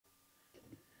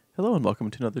Hello and welcome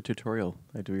to another tutorial.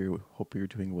 Hope you're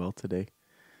doing well today.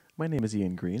 My name is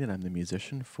Ian Green and I'm the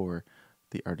musician for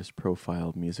the artist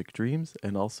profile Music Dreams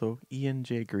and also Ian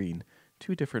J. Green,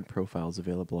 two different profiles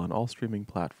available on all streaming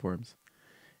platforms.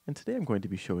 And today I'm going to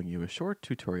be showing you a short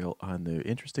tutorial on the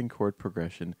interesting chord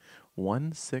progression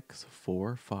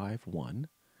 1-6-4-5-1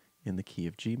 in the key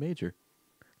of G major.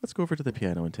 Let's go over to the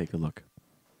piano and take a look.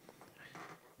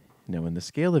 Now in the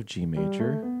scale of G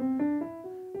major,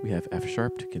 we have F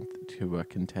sharp to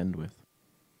contend with.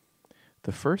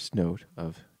 The first note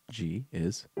of G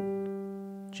is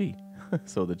G.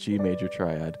 So the G major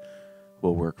triad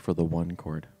will work for the 1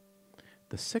 chord.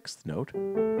 The 6th note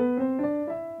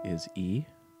is E,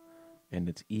 and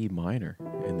it's E minor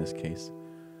in this case.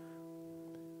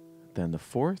 Then the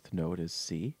 4th note is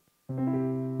C,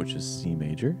 which is C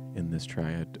major in this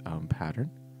triad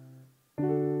pattern.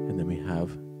 And then we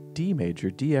have D major,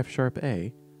 D F sharp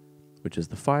A, which is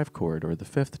the 5 chord or the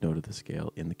 5th note of the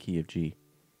scale in the key of G.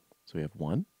 So we have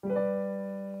 1,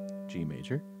 G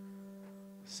major,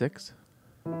 6,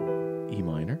 E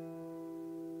minor,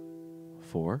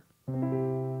 4,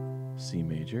 C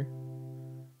major,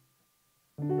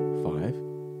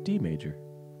 5, D major.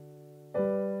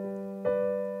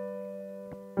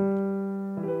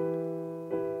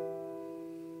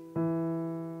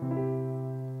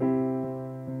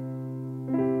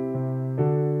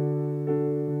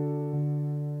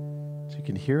 So you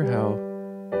can hear how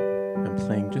I'm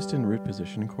playing just in root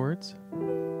position chords.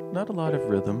 Not a lot of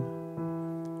rhythm,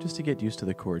 just to get used to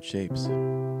the chord shapes. You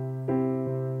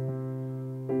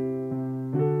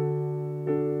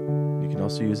can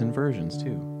also use inversions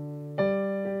too.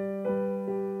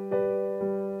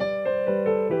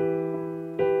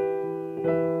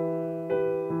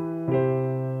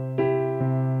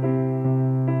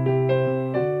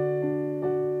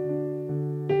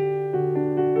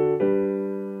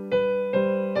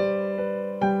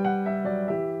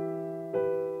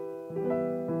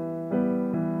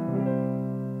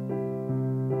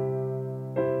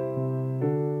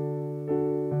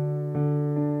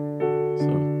 So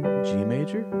G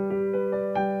major,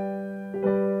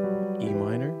 E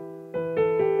minor,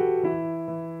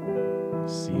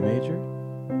 C major,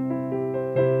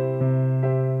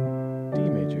 D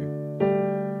major.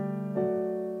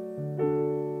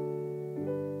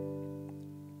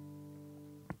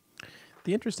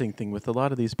 The interesting thing with a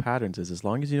lot of these patterns is as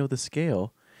long as you know the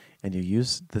scale and you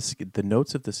use the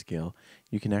notes of the scale,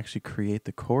 you can actually create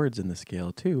the chords in the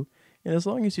scale too. And as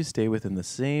long as you stay within the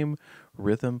same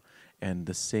rhythm and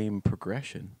the same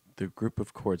progression, the group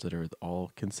of chords that are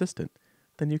all consistent,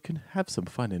 then you can have some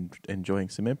fun in enjoying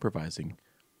some improvising.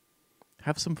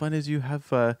 Have some fun as you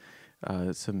have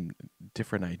some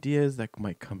different ideas that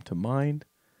might come to mind.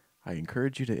 I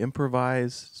encourage you to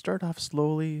improvise. Start off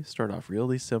slowly, start off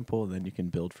really simple, and then you can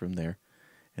build from there.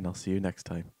 And I'll see you next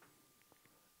time.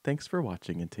 Thanks for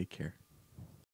watching and take care.